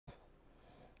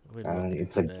We look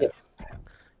It's into a that. gift.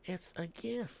 It's a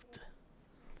gift.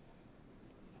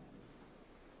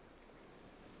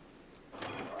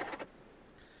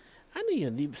 Ano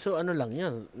yun? So ano lang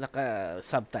yun?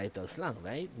 Naka-subtitles lang,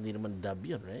 right? Hindi naman dub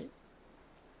yun, right?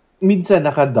 Minsan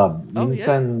nakadub, Oh, yeah?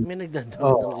 minsan May nagdadub ng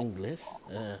oh, English?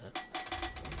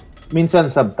 minsan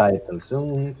subtitles.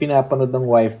 Yung pinapanood ng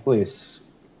wife ko is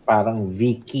parang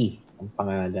Vicky ang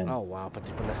pangalan. Oh, wow.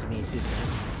 Pati pala si Mrs. Eh?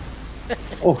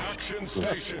 Oh, Action sus.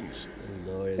 stations.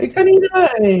 Lord. Kanina nga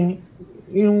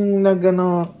yung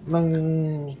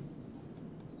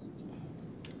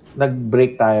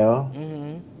nag-break tayo.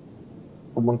 Mm-hmm.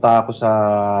 Pumunta ako sa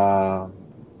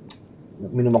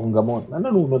minom akong gamot.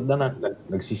 Nanonood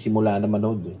nagsisimula na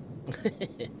manood eh.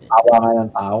 Tawa nga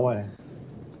ng tawa eh.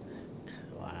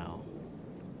 Wow.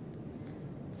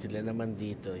 Sila naman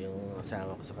dito, yung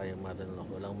asawa ko sa kayong mother-in-law,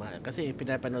 kasi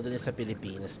pinapanood nila sa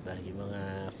Pilipinas ba, yung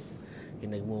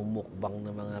nagmumukbang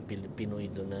ng mga Pinoy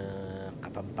doon na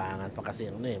Kapampangan pa kasi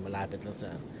ano malapit lang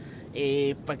sa,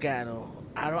 pagka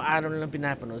araw-araw na lang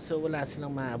pinapanood, so wala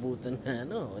silang maabutan na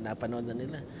napanood na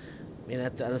nila.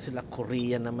 Sila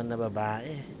Korean naman na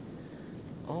babae.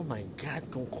 Oh my God,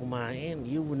 kung kumain,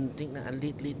 you wouldn't think na ang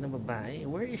lit-lit na babae.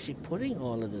 Where is she putting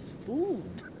all of this food?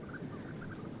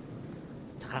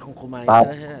 Saka kung kumain Tap,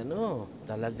 sila,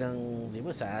 talagang, di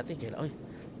ba sa atin, kailangan, oy,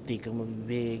 di kang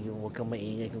mabibig, huwag kang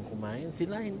maingay kung kumain.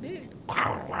 Sila hindi.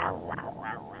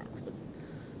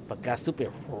 Pagka soup,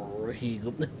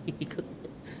 higop na higop.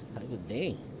 Sabi ko,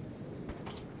 dang.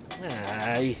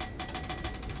 Ay,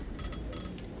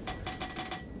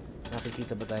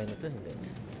 nakikita ba tayo nito? Hindi.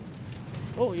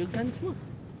 Oh, yung guns mo.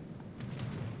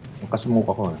 nakasmoke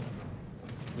ako eh.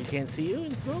 You can't see you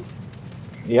in smoke?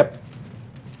 Yep.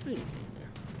 Really?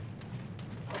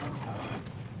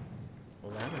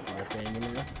 Wala na, pinatay mo na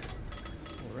lang.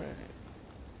 Alright.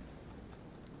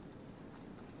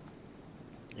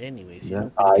 Anyways, yun Yan,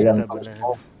 ang sayang ang pinagkakabalahan.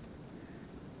 smoke.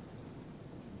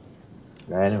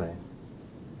 Anyway.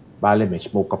 Bale, may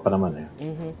smoke ka pa naman eh.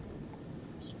 Mm-hmm.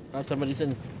 Somebody's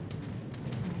in.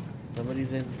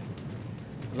 Somebody's in.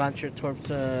 Launch your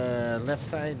torps left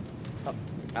side. Oh,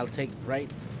 I'll take right.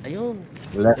 Ayun.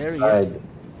 Left There he side. is.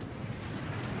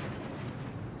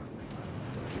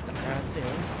 Kita ka kasi,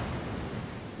 oh.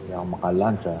 Hindi ako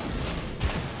makalunch ah.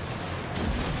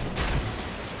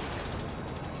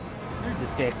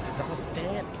 Detected ako.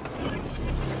 Tet.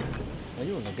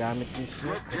 Ayun, nagamit yung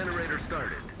smoke. Smoke generator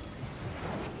started.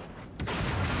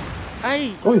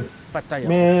 Ay! Uy! Patay ako.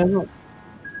 Meron.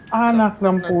 Anak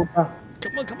ng puta.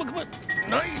 Come on, come on, come on.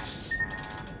 Nice!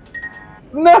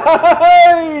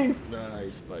 Nice!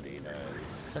 Nice, buddy.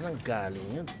 Nice. Saan ang galing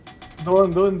yun?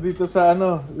 Doon, dito sa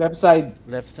left side.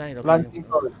 Left side, okay. Planting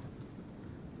court.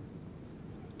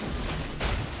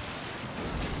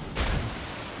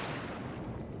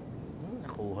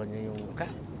 Nakuha niya yung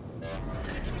cat.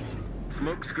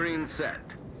 Smoke screen set.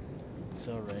 It's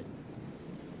alright.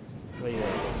 Wait,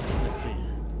 let's see.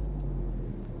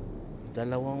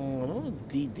 Dalawang,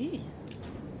 DD.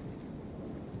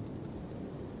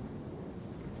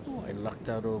 Oh, I lucked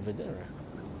out over there.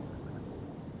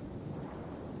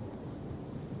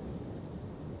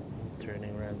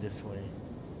 Turning around this way.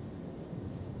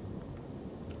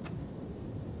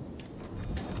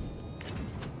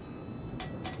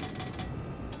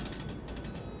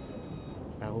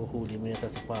 Nahuhuli mo yata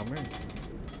sa farmer.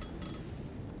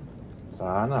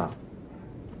 Sana.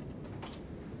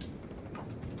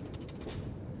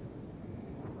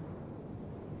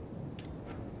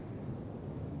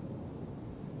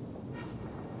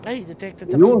 Ay, detected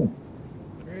Ayun. ako.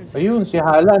 Where is he? Ayun, si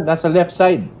Haaland. Nasa left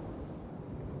side.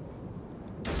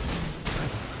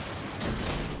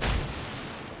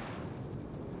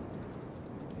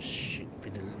 Shit,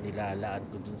 nilalaan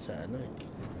ko dun sa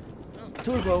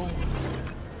turbo.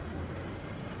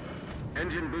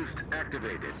 Engine boost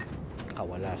activated.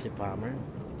 Nakawala si Palmer.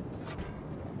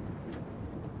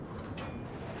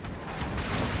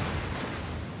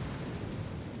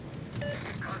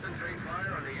 Concentrate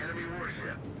fire on the enemy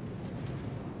warship.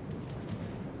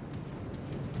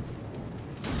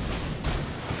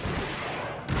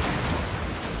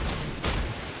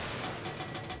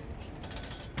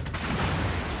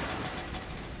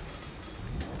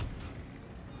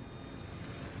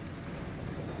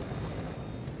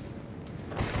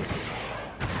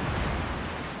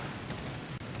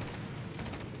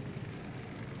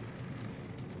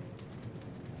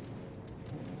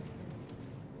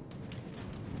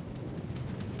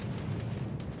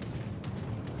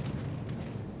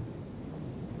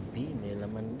 May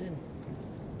laman din.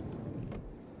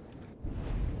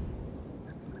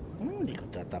 Hindi ko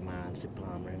tatamaan si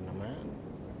Palmer naman.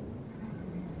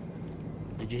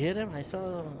 Did you hear him? I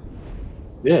saw...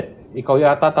 Yeah, ikaw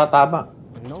yata tatama.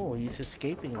 No, he's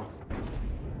escaping me.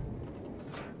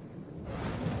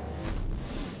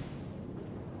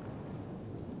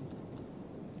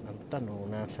 Ang tanong,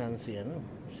 nasaan si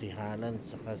si Halan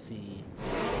saka si...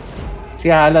 Si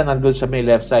Alan nandun sa may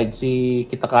left side. Si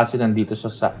Kitakasi nandito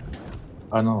sa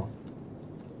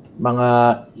mga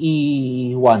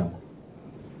E1.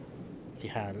 Si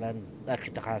Halan.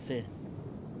 Kita kasi.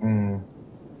 Mm.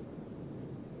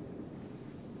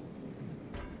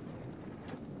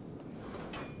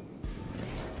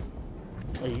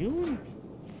 Ayun.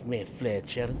 May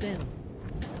Fletcher din.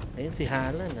 Ayun si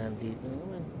Halan, nandito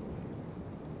naman.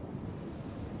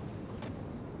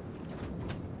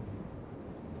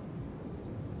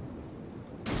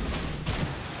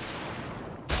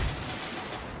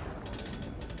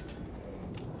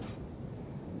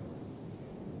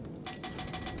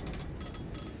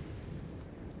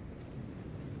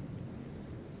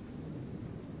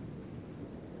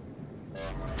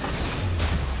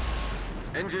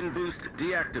 Engine boost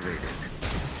deactivated.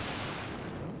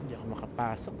 Hindi ako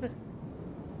makapasok eh.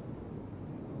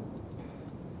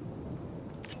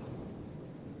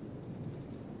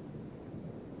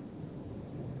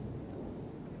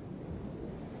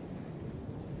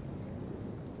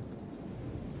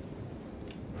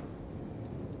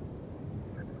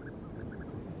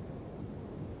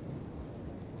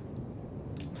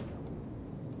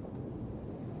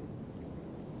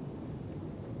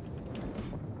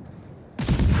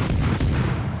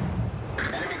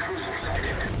 Enemy cruiser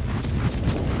sighted.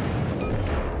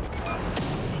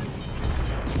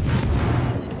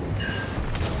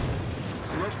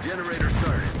 Smoke generator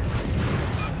started.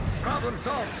 Problem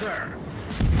solved, sir.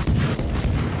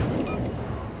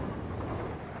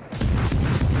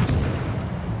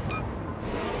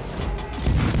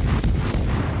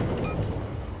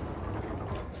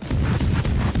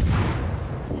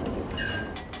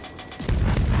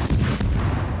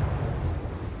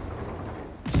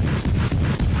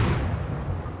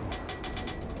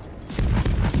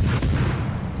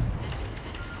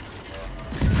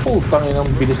 Putang ina, ang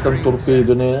bilis ng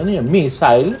torpedo na yan. Ano yan?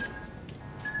 Missile?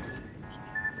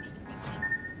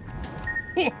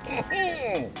 You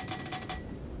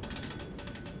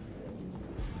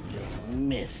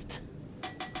missed.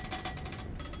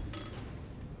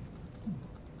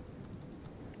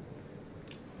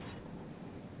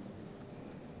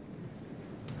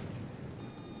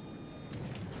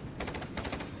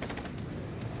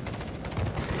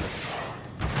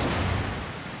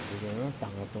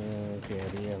 Tanga tong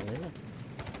carrier nila.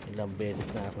 Ilang beses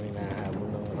na ako hinahabol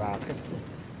ng rockets eh.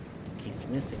 Keeps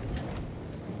missing.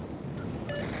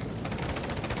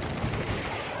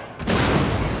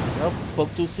 Nope, spoke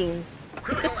too soon.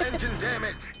 Critical engine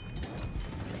damage.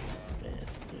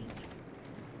 Bastard.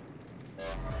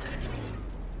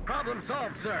 Problem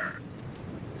solved, sir.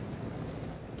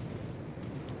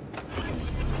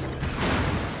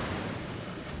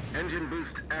 Engine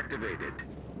boost activated.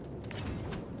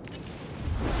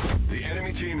 The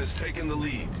enemy team has taken the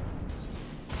lead.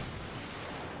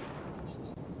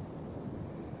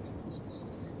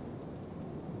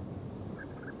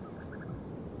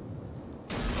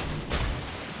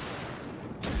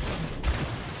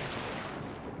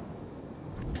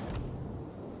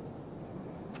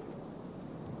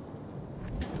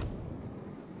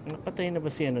 Napatay na ba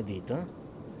si dito?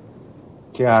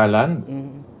 Si Alan?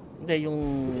 Hindi, yung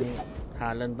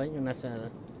Halan ba? Yung nasa...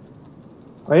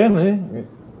 Ayan eh.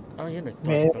 Oh, yun.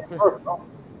 May Nagtorp pa.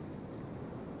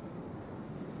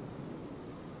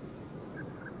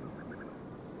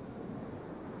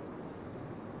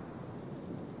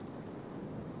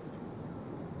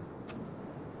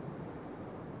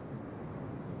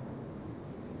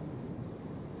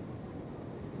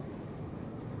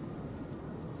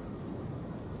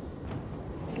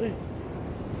 Uy.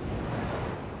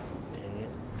 Dang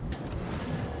it.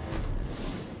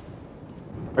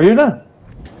 Ayun na.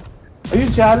 Ayun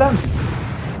si Alan.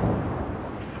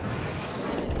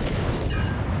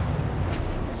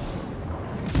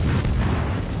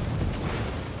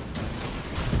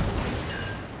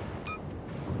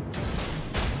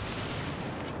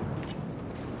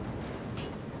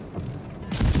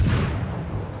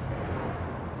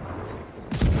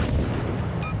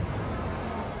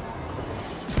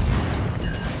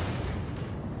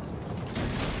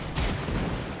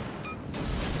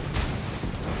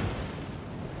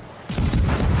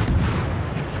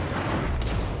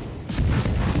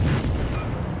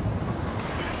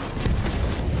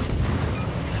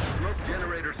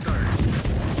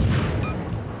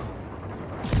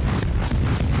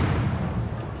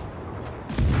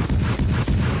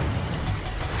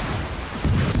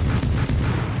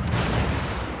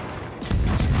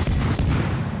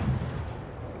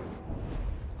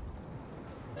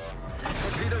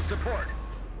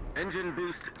 Engine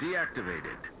boost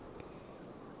deactivated.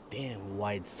 Damn,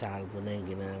 wide salvo na yung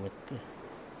ginamit ko.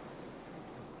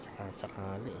 Saka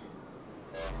sakali.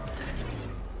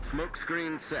 Smoke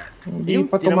screen set. Hindi Yung,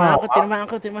 pa tinamaan tumawa.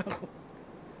 ko.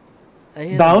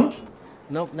 Ayun. Down?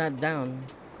 Nope, not down.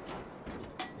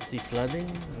 Is he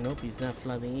flooding? Nope, he's not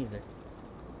flooding either.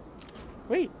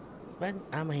 Wait, but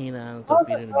mahina ang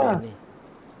torpedo ni Benny.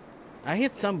 I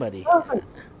hit somebody.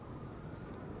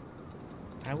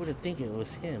 I would think it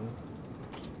was him.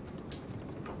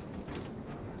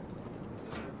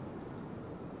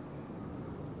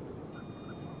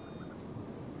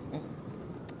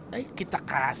 Ay, kita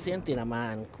kasi ang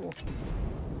tinamaan ko.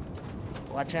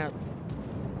 Watch out.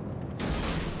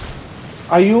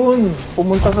 Ayun,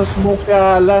 pumunta sa Smoke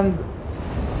Island.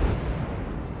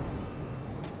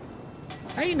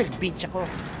 Ay, nag-beach ako.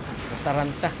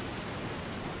 Nataranta.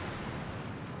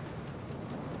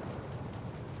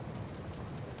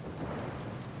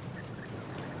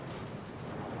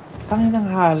 Tangin ng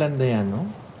Haaland na yan, no?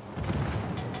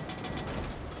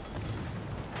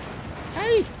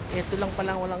 Ay, eto lang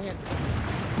palang walang yan.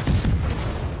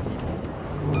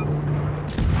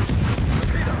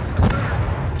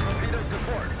 Torpedoes to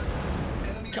port.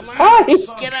 Come on, Ay!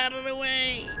 get out of the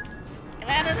way. Get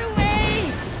out of the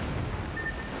way.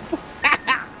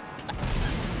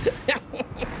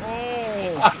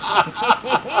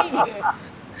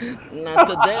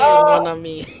 Not today, mon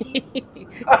ami.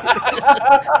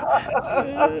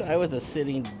 I was a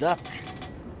sitting duck.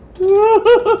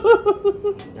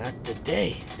 Not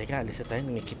today. Teka, alis na tayo.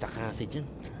 May kita kasi dyan.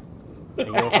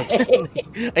 Ayoko dyan.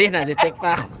 Ayun na, detect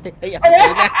pa ako. Ayun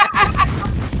na.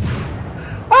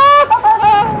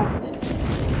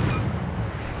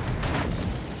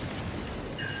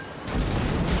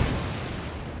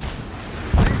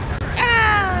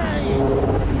 Ay!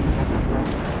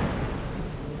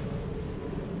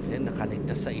 Yan,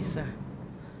 nakaligtas sa isa.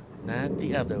 Not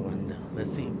the other one though.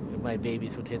 Let's see if my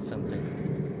babies would hit something.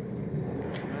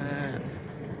 Come on.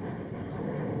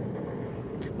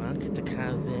 Come on, get the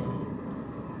Kaze.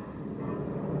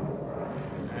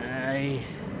 I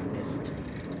missed.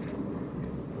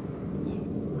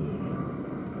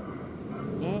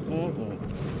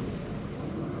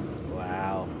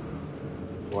 Wow.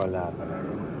 Wala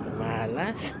talaga.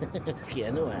 Malas. Ski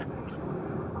ano ah.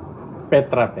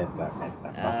 Petra.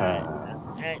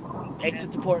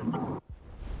 Exit to port.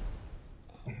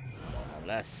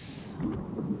 Malas.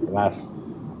 Last.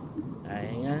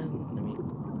 Ay nga.